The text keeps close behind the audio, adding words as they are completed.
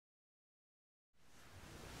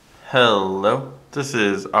Hello, this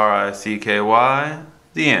is RICKY,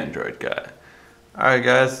 the Android guy. Alright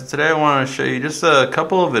guys, so today I want to show you just a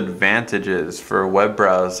couple of advantages for web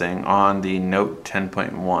browsing on the Note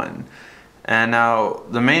 10.1. And now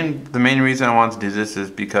the main reason I want to do this is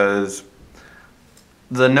because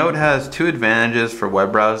the Note has two advantages for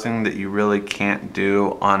web browsing that you really can't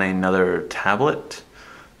do on another tablet.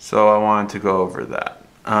 So I wanted to go over that.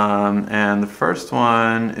 And the first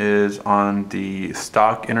one is on the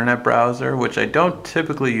stock internet browser, which I don't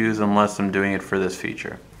typically use unless I'm doing it for this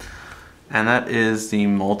feature. And that is the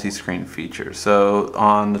multi-screen feature. So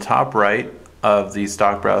on the top right of the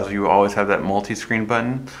stock browser, you always have that multi-screen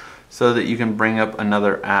button so that you can bring up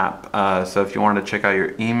another app. So if you want to check out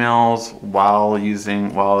your emails while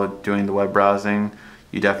doing the web browsing,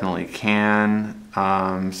 you definitely can.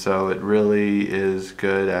 So it really is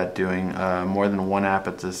good at doing more than one app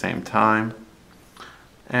at the same time,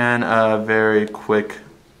 and very quick,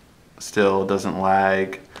 still doesn't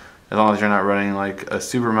lag. As long as you're not running like a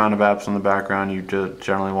super amount of apps in the background, you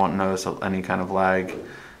generally won't notice any kind of lag.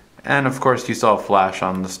 And of course you still have flash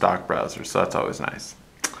on the stock browser, so that's always nice.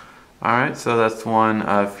 Alright, so that's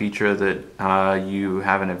one feature that you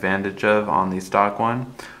have an advantage of on the stock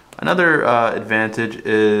one. Another advantage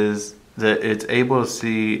is that it's able to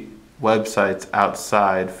see websites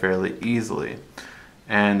outside fairly easily.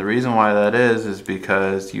 And the reason why that is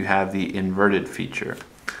because you have the inverted feature.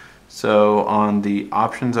 So on the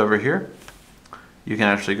options over here, you can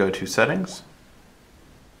actually go to settings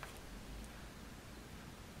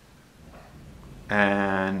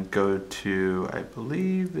and go to, I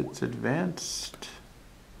believe it's advanced,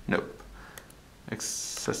 nope,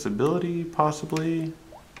 accessibility possibly.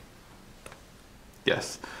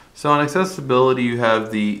 Yes. So on accessibility, you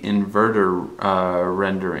have the inverter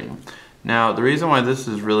rendering. Now, the reason why this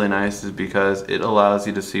is really nice is because it allows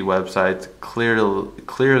you to see websites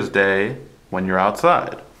clear as day when you're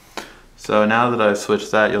outside. So now that I've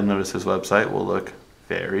switched that, you'll notice this website will look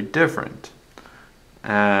very different.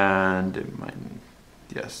 And it might,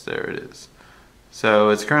 yes, there it is. So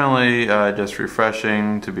it's currently just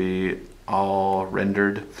refreshing to be all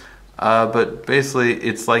rendered. But basically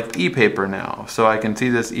it's like e-paper now, so I can see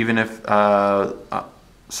this even if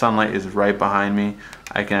sunlight is right behind me.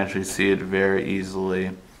 I can actually see it very easily,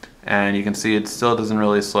 and you can see it still doesn't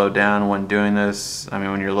really slow down when doing this. I mean,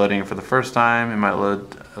 when you're loading it for the first time, it might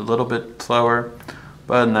load a little bit slower,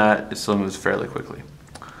 but other than that, it still moves fairly quickly.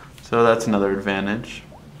 So that's another advantage.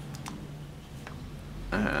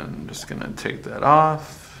 And I'm just gonna take that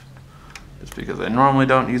off. Just because I normally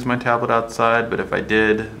don't use my tablet outside, but if I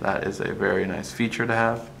did, that is a very nice feature to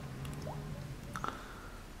have.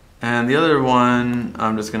 And the other one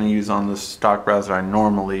I'm just going to use on the stock browser I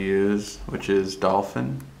normally use, which is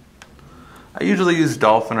Dolphin. I usually use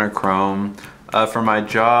Dolphin or Chrome. For my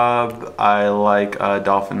job, I like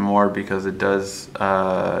Dolphin more because it does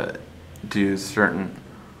do certain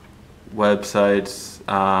websites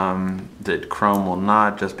that Chrome will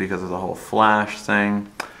not, just because of the whole Flash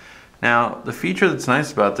thing. Now, the feature that's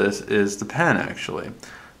nice about this is the pen, actually.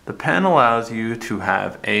 The pen allows you to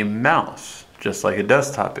have a mouse, just like a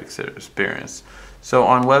desktop experience. So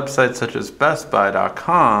on websites such as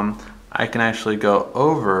bestbuy.com, I can actually go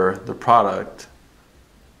over the product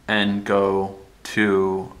and go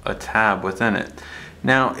to a tab within it.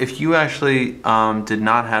 Now, if you actually did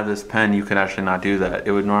not have this pen, you could actually not do that.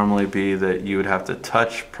 It would normally be that you would have to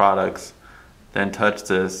touch products, then touch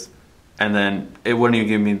this, and then it wouldn't even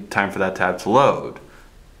give me time for that tab to load.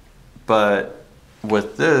 But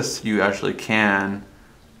with this, you actually can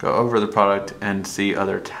go over the product and see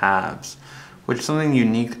other tabs, which is something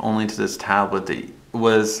unique only to this tablet that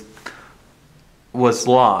was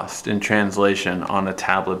lost in translation on a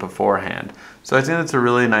tablet beforehand. So I think that's a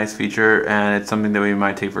really nice feature, and it's something that we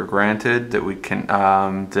might take for granted that we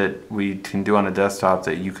can do on a desktop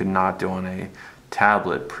that you could not do on a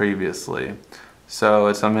tablet previously. So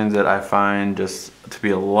it's something that I find just to be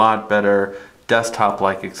a lot better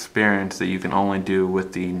desktop-like experience that you can only do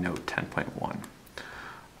with the Note 10.1.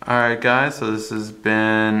 Alright guys, so this has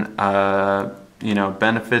been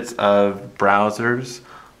benefits of browsers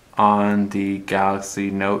on the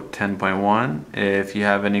Galaxy Note 10.1. If you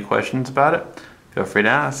have any questions about it, feel free to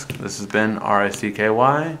ask. This has been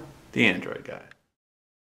RICKY, the Android guy.